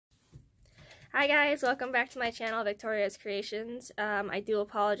Hi guys, welcome back to my channel, Victoria's Creations. I do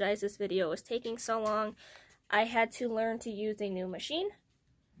apologize this video was taking so long. I had to learn to use a new machine.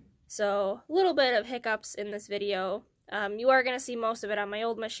 So, a little bit of hiccups in this video. You are going to see most of it on my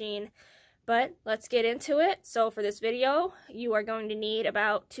old machine, but let's get into it. So for this video, you are going to need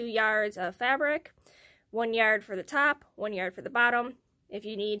about 2 yards of fabric, 1 yard for the top, 1 yard for the bottom. If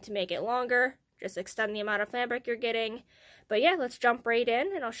you need to make it longer, just extend the amount of fabric you're getting. But yeah, let's jump right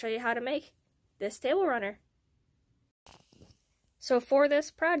in and I'll show you how to make this table runner. So for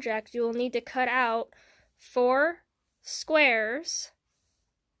this project, you will need to cut out 4 squares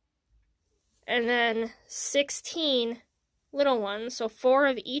and then 16 little ones, so 4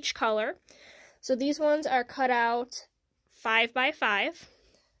 of each color. So these ones are cut out 5 by 5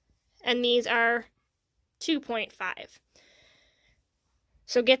 and these are 2.5.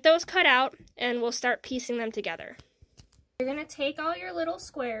 So get those cut out and we'll start piecing them together. You're going to take all your little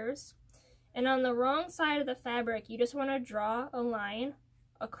squares, and on the wrong side of the fabric, you just want to draw a line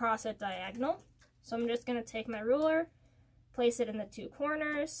across it diagonal. So I'm just going to take my ruler, place it in the 2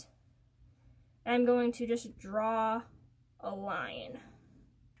 corners, and I'm going to just draw a line.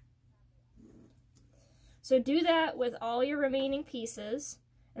 So do that with all your remaining pieces,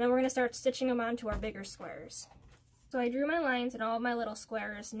 and then we're going to start stitching them onto our bigger squares. So I drew my lines in all of my little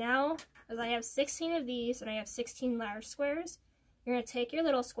squares. Now, as I have 16 of these and I have 16 large squares, you're going to take your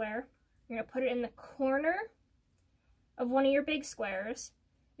little square, you're going to put it in the corner of one of your big squares.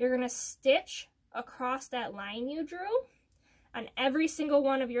 You're going to stitch across that line you drew on every single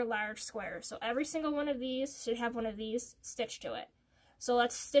one of your large squares. So every single one of these should have one of these stitched to it. So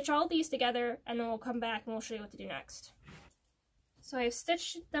let's stitch all these together and then we'll come back and we'll show you what to do next. So I've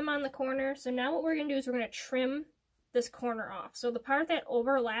stitched them on the corner. So now what we're going to do is we're going to trim this corner off. So the part that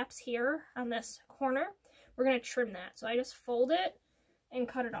overlaps here on this corner, we're going to trim that. So I just fold it and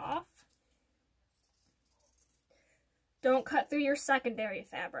cut it off. Don't cut through your secondary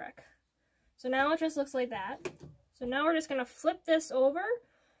fabric. So now it just looks like that. So now we're just going to flip this over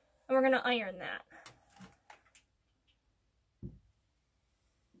and we're going to iron that.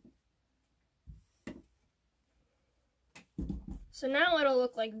 So now it'll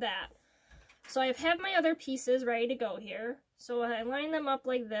look like that. So I've had my other pieces ready to go here. So when I line them up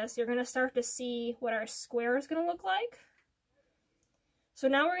like this, you're going to start to see what our square is going to look like. So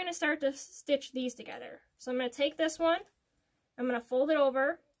now we're going to start to stitch these together. So I'm going to take this one, I'm going to fold it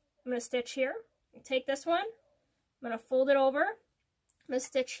over, I'm going to stitch here. Take this one, I'm going to fold it over, I'm going to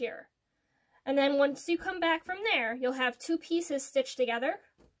stitch here. And then once you come back from there, you'll have 2 pieces stitched together,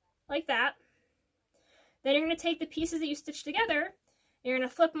 like that. Then you're going to take the pieces that you stitched together, you're going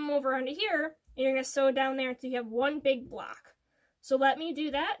to flip them over onto here, and you're going to sew down there until you have one big block. So let me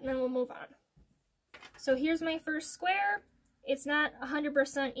do that, and then we'll move on. So here's my first square. It's not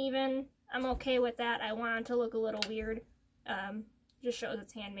 100% even. I'm okay with that. I want it to look a little weird. Just shows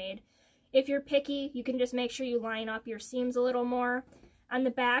it's handmade. If you're picky, you can just make sure you line up your seams a little more. On the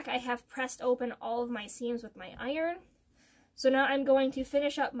back, I have pressed open all of my seams with my iron. So now I'm going to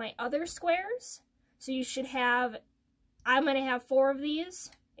finish up my other squares. So you should have, I'm going to have 4 of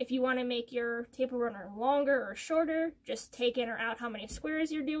these. If you want to make your table runner longer or shorter, just take in or out how many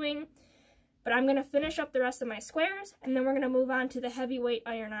squares you're doing. But I'm going to finish up the rest of my squares, and then we're going to move on to the heavyweight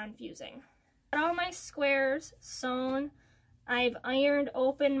iron-on fusing. Got all my squares sewn. I've ironed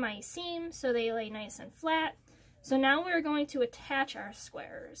open my seams so they lay nice and flat. So now we're going to attach our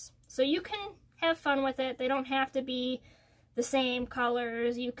squares. So you can have fun with it. They don't have to be the same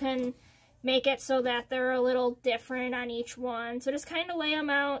colors. You can make it so that they're a little different on each one. So just kind of lay them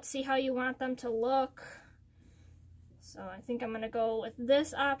out, see how you want them to look. So I think I'm going to go with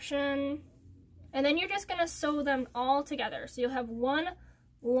this option. And then you're just going to sew them all together. So you'll have one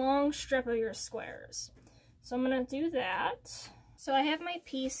long strip of your squares. So I'm going to do that. So I have my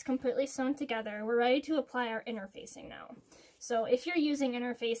piece completely sewn together. We're ready to apply our interfacing now. So if you're using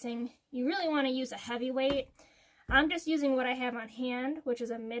interfacing, you really want to use a heavyweight. I'm just using what I have on hand, which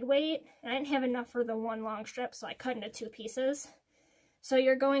is a midweight. And I didn't have enough for the one long strip, so I cut into 2 pieces. So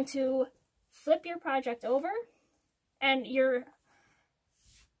you're going to flip your project over, and your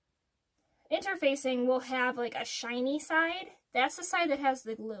interfacing will have like a shiny side. That's the side that has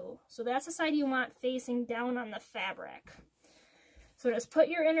the glue. So that's the side you want facing down on the fabric. So just put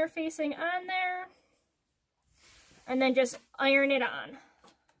your interfacing on there and then just iron it on.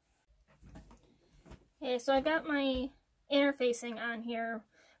 Okay, so I've got my interfacing on here.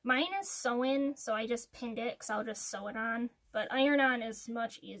 Mine is sew-in, so I just pinned it because I'll just sew it on. But iron-on is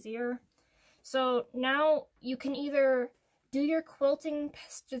much easier. So now you can either do your quilting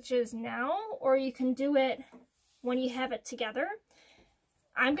stitches now, or you can do it when you have it together.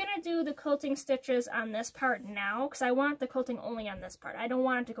 I'm going to do the quilting stitches on this part now because I want the quilting only on this part. I don't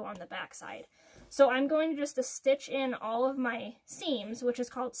want it to go on the back side. So I'm going just to stitch in all of my seams, which is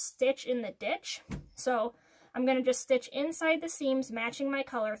called stitch in the ditch. So I'm going to just stitch inside the seams, matching my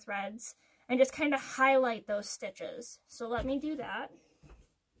color threads, and just kind of highlight those stitches. So let me do that.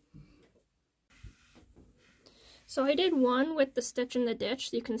 So I did one with the stitch in the ditch.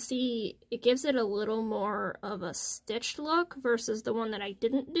 You can see it gives it a little more of a stitched look versus the one that I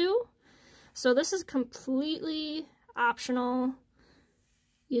didn't do. So this is completely optional.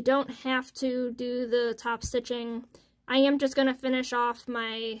 You don't have to do the top stitching. I am just going to finish off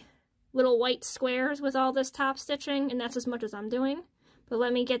my little white squares with all this top stitching, and that's as much as I'm doing. But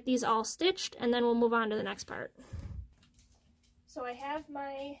let me get these all stitched, and then we'll move on to the next part. So I have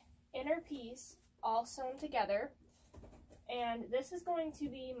my inner piece all sewn together, and this is going to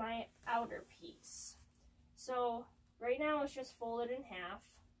be my outer piece. So right now it's just folded in half.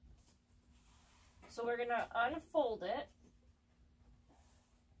 So we're going to unfold it,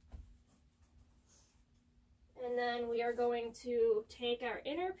 and then we are going to take our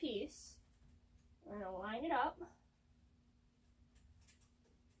inner piece, we're going to line it up,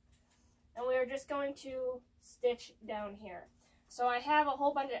 and we're just going to stitch down here. So I have a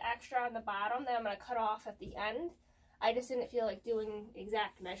whole bunch of extra on the bottom that I'm going to cut off at the end. I just didn't feel like doing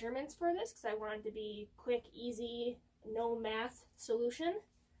exact measurements for this because I wanted to be quick, easy, no math solution.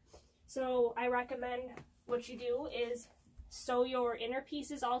 So I recommend what you do is sew your inner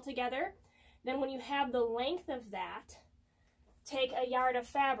pieces all together. Then when you have the length of that, take a yard of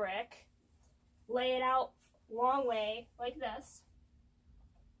fabric, lay it out long way like this,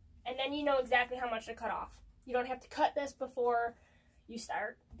 and then you know exactly how much to cut off. You don't have to cut this before you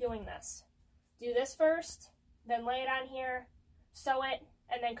start doing this. Do this first, then lay it on here, sew it,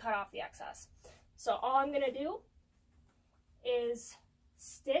 and then cut off the excess. So all I'm going to do is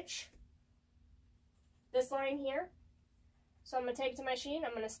stitch this line here. So I'm going to take it to my machine,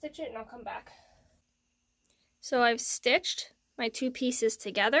 I'm going to stitch it, and I'll come back. So I've stitched my two pieces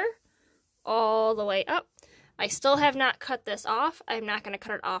together all the way up. I still have not cut this off. I'm not going to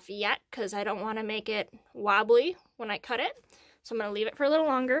cut it off yet because I don't want to make it wobbly when I cut it. So I'm going to leave it for a little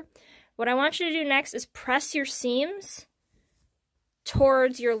longer. What I want you to do next is press your seams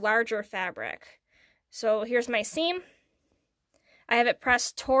towards your larger fabric. So here's my seam. I have it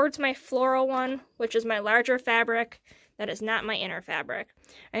pressed towards my floral one, which is my larger fabric. That is not my inner fabric.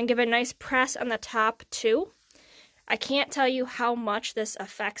 And give a nice press on the top too. I can't tell you how much this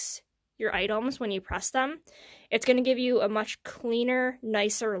affects your items when you press them. It's going to give you a much cleaner,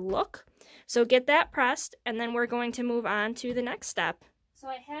 nicer look. So get that pressed, and then we're going to move on to the next step. So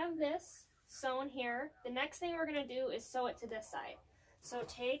I have this sewn here. The next thing we're going to do is sew it to this side. So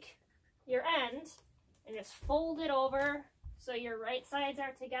take your end and just fold it over so your right sides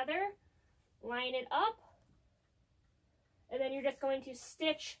are together. Line it up, and then you're just going to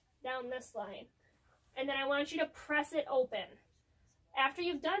stitch down this line. And then I want you to press it open. After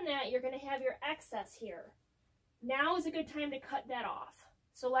you've done that, you're going to have your excess here. Now is a good time to cut that off.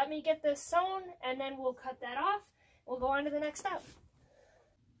 So let me get this sewn, and then we'll cut that off. We'll go on to the next step.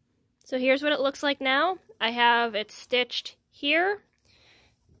 So here's what it looks like now. I have it stitched here,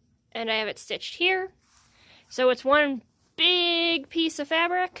 and I have it stitched here. So it's one big piece of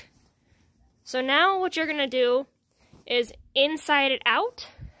fabric. So now what you're going to do is inside it out.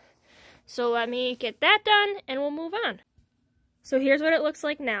 So let me get that done, and we'll move on. So here's what it looks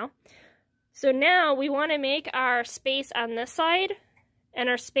like now. So now we want to make our space on this side and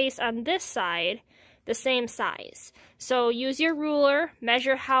our space on this side the same size. So use your ruler,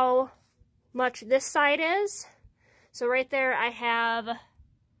 measure how much this side is. So right there I have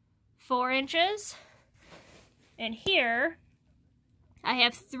 4 inches, and here I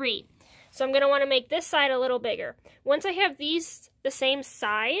have 3. So I'm going to want to make this side a little bigger. Once I have these the same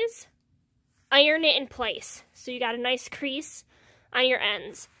size, iron it in place. So you got a nice crease on your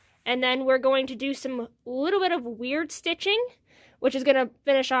ends. And then we're going to do some little bit of weird stitching, which is going to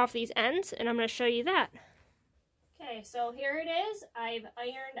finish off these ends, and I'm going to show you that. Okay, so here it is. I've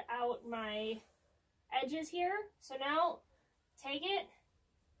ironed out my edges here. So now take it,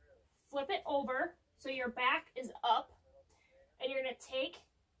 flip it over so your back is up, and you're going to take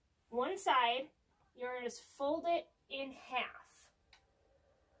one side, you're going to just fold it in half,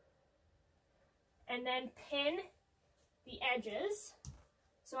 and then pin the edges.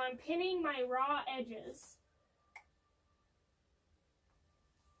 So I'm pinning my raw edges.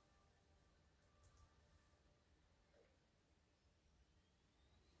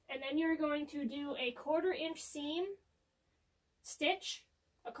 And then you're going to do a 1/4 inch seam stitch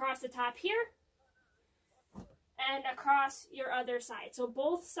across the top here. and across your other side. So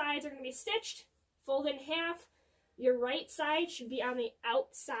both sides are going to be stitched, fold in half. Your right side should be on the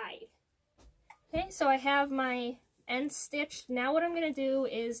outside. Okay, so I have my end stitched. Now what I'm going to do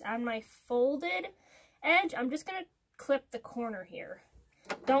is on my folded edge, I'm just going to clip the corner here.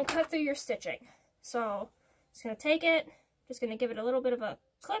 Don't cut through your stitching. So just going to take it, just going to give it a little bit of a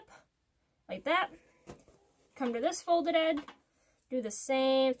clip, like that. Come to this folded edge, do the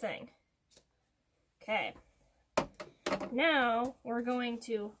same thing. Okay. Now we're going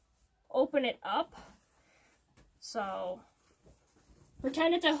to open it up. So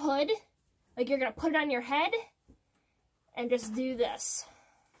pretend it's a hood, like you're going to put it on your head, and just do this.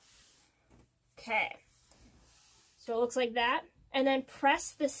 Okay. So it looks like that. And then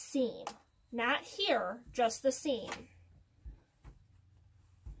press the seam. Not here, just the seam.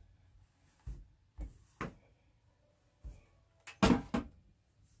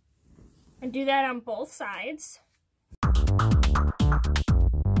 And do that on both sides.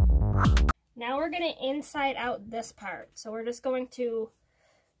 Now we're going to inside out this part. So we're just going to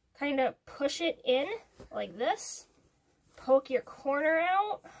kind of push it in like this. Poke your corner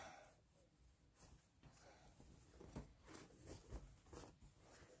out.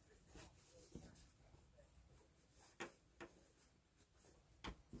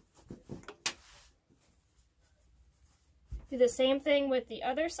 Do the same thing with the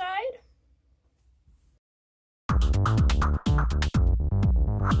other side.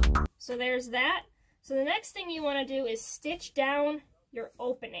 So there's that. So the next thing you want to do is stitch down your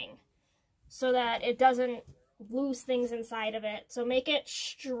opening so that it doesn't lose things inside of it. So make it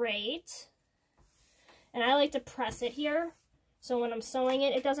straight. And I like to press it here so when I'm sewing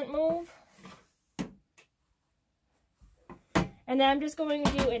it, it doesn't move. And then I'm just going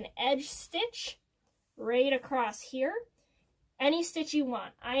to do an edge stitch right across here. Any stitch you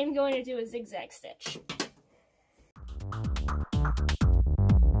want. I am going to do a zigzag stitch.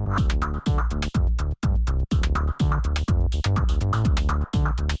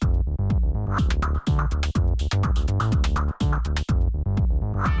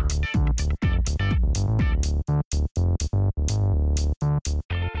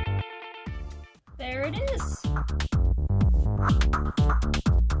 There it is.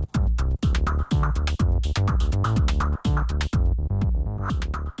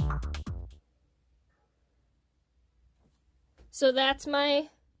 So that's my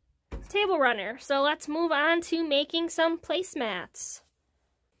table runner. So let's move on to making some placemats.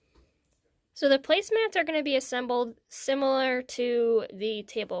 So the placemats are going to be assembled similar to the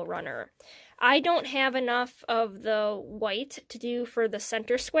table runner. I don't have enough of the white to do for the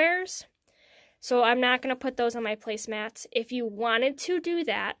center squares, so I'm not going to put those on my placemats. If you wanted to do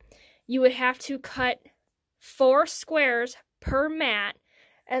that, you would have to cut 4 squares per mat,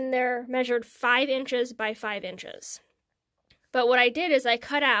 and they're measured 5 inches by 5 inches. But what I did is I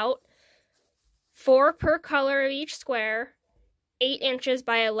cut out 4 per color of each square, 8 inches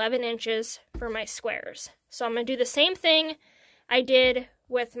by 11 inches for my squares. So I'm going to do the same thing I did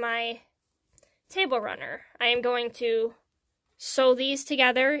with my table runner. I am going to sew these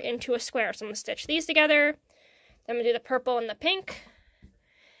together into a square. So I'm going to stitch these together, then I'm going to do the purple and the pink,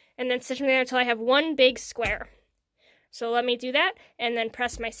 and then stitch them together until I have one big square. So let me do that, and then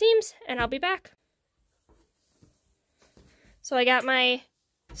press my seams, and I'll be back. So I got my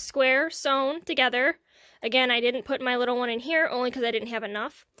square sewn together. Again, I didn't put my little one in here only because I didn't have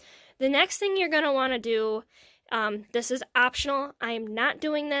enough. The next thing you're going to want to do, this is optional. I am not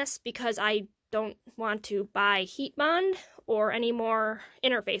doing this because I don't want to buy heat bond or any more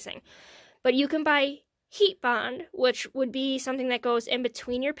interfacing. But you can buy heat bond, which would be something that goes in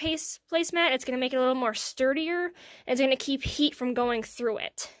between your placemat. It's going to make it a little more sturdier, and it's going to keep heat from going through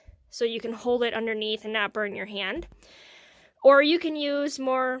it. So you can hold it underneath and not burn your hand. Or you can use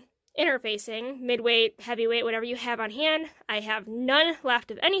more interfacing, mid-weight, heavyweight, whatever you have on hand. I have none left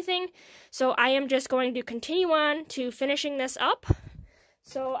of anything, so I am just going to continue on to finishing this up.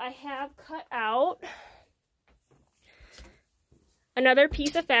 So I have cut out another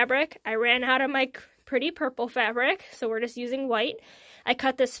piece of fabric. I ran out of my pretty purple fabric, so we're just using white. I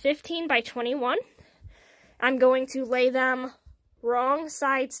cut this 15 by 21. I'm going to lay them wrong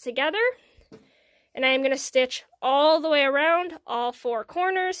sides together. And I am going to stitch all the way around all 4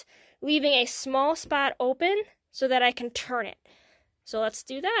 corners, leaving a small spot open so that I can turn it. So let's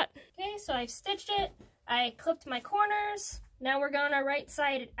do that. Okay, so I've stitched it. I clipped my corners. Now we're going to right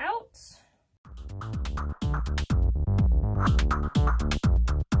side it out.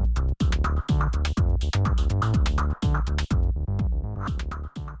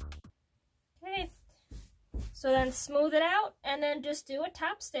 Okay. So then smooth it out, and then just do a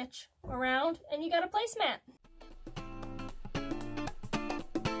top stitch around, and you got a placemat.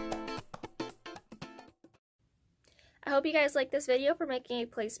 hope you guys like this video for making a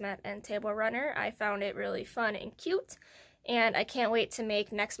placemat and table runner. I found it really fun and cute, and I can't wait to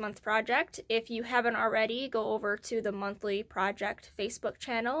make next month's project. If you haven't already, go over to the monthly project Facebook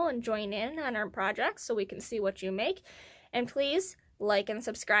channel and join in on our projects so we can see what you make. And please like and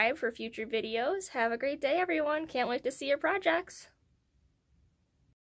subscribe for future videos. Have a great day, everyone. Can't wait to see your projects.